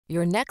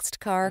Your next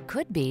car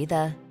could be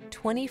the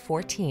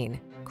 2014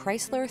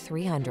 Chrysler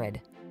 300.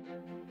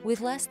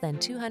 With less than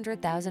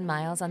 200,000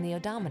 miles on the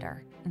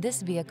odometer,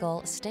 this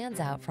vehicle stands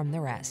out from the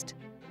rest.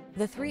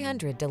 The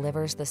 300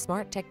 delivers the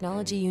smart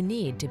technology you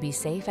need to be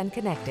safe and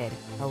connected,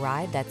 a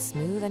ride that's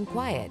smooth and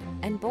quiet,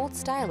 and bold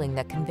styling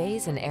that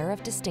conveys an air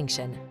of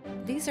distinction.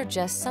 These are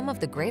just some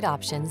of the great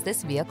options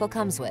this vehicle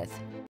comes with: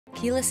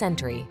 keyless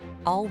entry,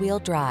 all-wheel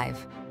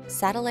drive,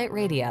 satellite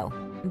radio,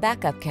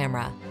 backup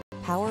camera,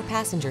 power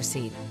passenger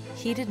seat,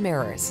 heated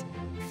mirrors,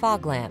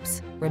 fog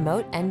lamps,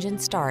 remote engine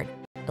start,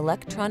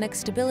 electronic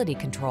stability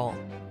control,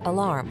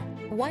 alarm.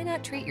 Why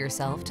not treat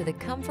yourself to the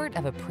comfort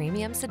of a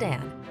premium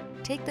sedan?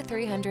 Take the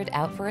 300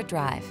 out for a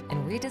drive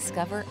and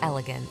rediscover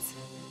elegance.